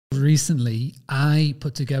recently, I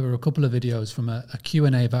put together a couple of videos from a Q&A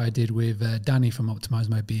that I did with Danny from Optimize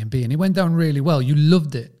My B&B, and it went down really well. You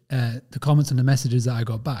loved it, the comments and the messages that I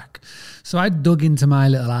got back. So I dug into my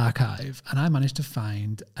little archive and I managed to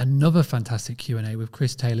find another fantastic Q&A with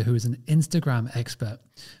Chris Taylor, who is an Instagram expert.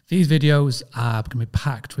 These videos are going to be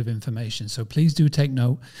packed with information, so please do take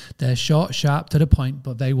note. They're short, sharp, to the point,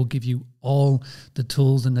 but they will give you all the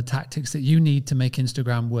tools and the tactics that you need to make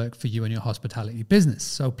Instagram work for you and your hospitality business.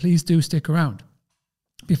 So please do stick around.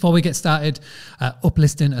 Before we get started,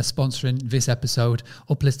 Uplisting are sponsoring this episode.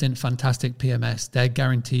 Uplisting, fantastic PMS. They're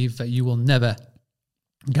guaranteed that you will never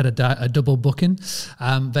get a double booking.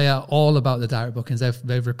 They are all about the direct bookings.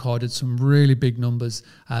 They've recorded some really big numbers.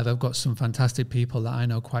 They've got some fantastic people that I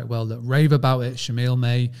know quite well that rave about it. Shamil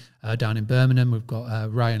May down in Birmingham. We've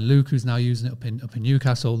got Ryan Luke, who's now using it up in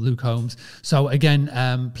Newcastle, Luke Holmes. So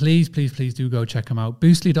again, please do go check them out.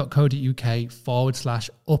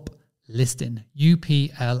 Boostly.co.uk/uplisting,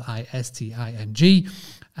 UPLISTING.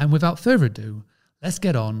 And without further ado, let's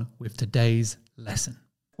get on with today's lesson.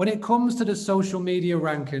 When it comes to the social media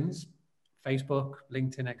rankings, Facebook,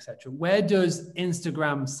 LinkedIn, etc., where does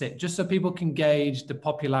Instagram sit? Just so people can gauge the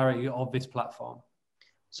popularity of this platform.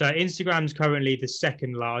 So Instagram's currently the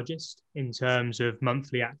second largest in terms of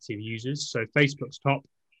monthly active users. So Facebook's top,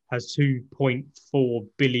 has 2.4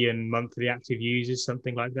 billion monthly active users,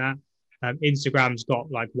 something like that. Instagram's got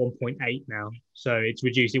like 1.8 now. So it's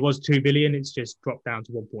reduced. It was 2 billion. It's just dropped down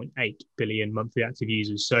to 1.8 billion monthly active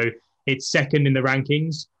users. So it's second in the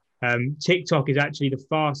rankings. TikTok is actually the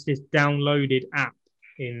fastest downloaded app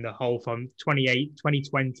in the whole from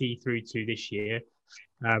 2020 through to this year.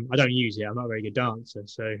 I don't use it. I'm not a very good dancer.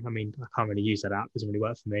 So, I mean, I can't really use that app. It doesn't really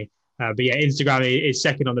work for me. But yeah, Instagram is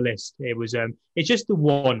second on the list. It's just the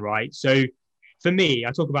one, right? So for me,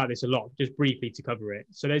 I talk about this a lot, just briefly to cover it.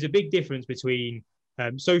 So there's a big difference between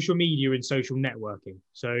social media and social networking.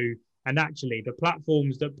 And actually, the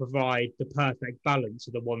platforms that provide the perfect balance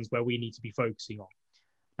are the ones where we need to be focusing on.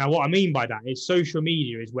 Now, what I mean by that is social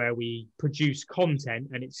media is where we produce content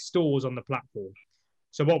and it stores on the platform.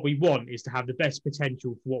 So what we want is to have the best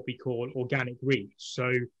potential for what we call organic reach.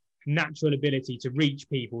 So natural ability to reach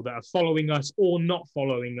people that are following us or not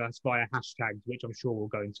following us via hashtags, which I'm sure we'll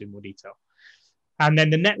go into in more detail. And then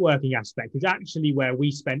the networking aspect is actually where we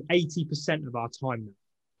spend 80% of our time now.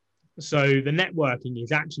 So the networking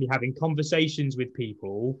is actually having conversations with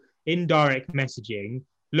people in direct messaging,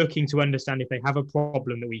 looking to understand if they have a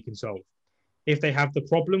problem that we can solve. If they have the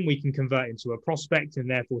problem, we can convert into a prospect and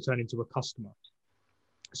therefore turn into a customer.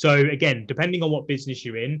 So again, depending on what business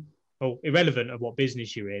you're in, or irrelevant of what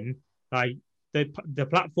business you're in, like the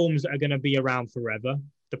platforms that are going to be around forever,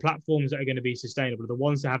 the platforms that are going to be sustainable are the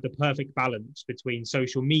ones that have the perfect balance between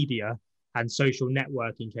social media and social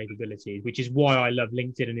networking capabilities, which is why I love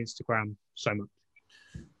LinkedIn and Instagram so much.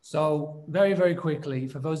 So very, very quickly,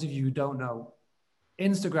 for those of you who don't know,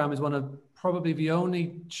 Instagram is one of probably the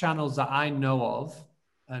only channels that I know of,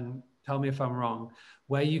 and tell me if I'm wrong,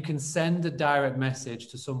 where you can send a direct message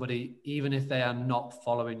to somebody even if they are not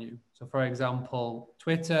following you. So for example,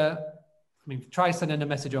 Twitter, I mean, try sending a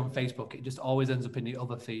message on Facebook. It just always ends up in the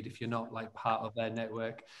other feed if you're not like part of their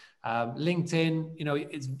network. LinkedIn,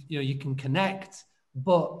 you can connect,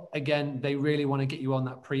 but again, they really want to get you on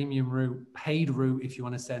that premium route, paid route, if you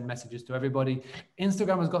want to send messages to everybody.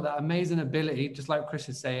 Instagram has got that amazing ability, just like Chris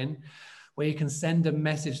is saying, where you can send a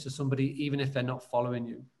message to somebody even if they're not following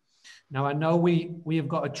you. Now, I know we have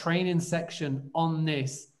got a training section on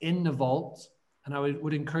this in the Vault, and I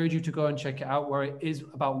would encourage you to go and check it out, where it is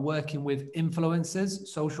about working with influencers,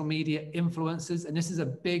 social media influencers. And this is a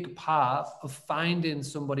big part of finding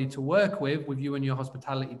somebody to work with you and your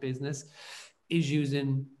hospitality business, is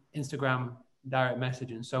using Instagram direct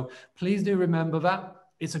messaging. So please do remember that.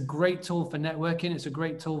 It's a great tool for networking. It's a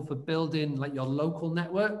great tool for building like your local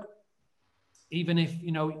network. Even if,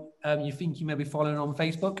 you think you may be following on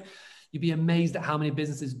Facebook, you'd be amazed at how many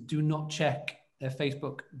businesses do not check their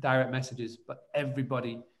Facebook direct messages, but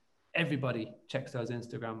everybody checks those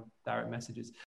Instagram direct messages.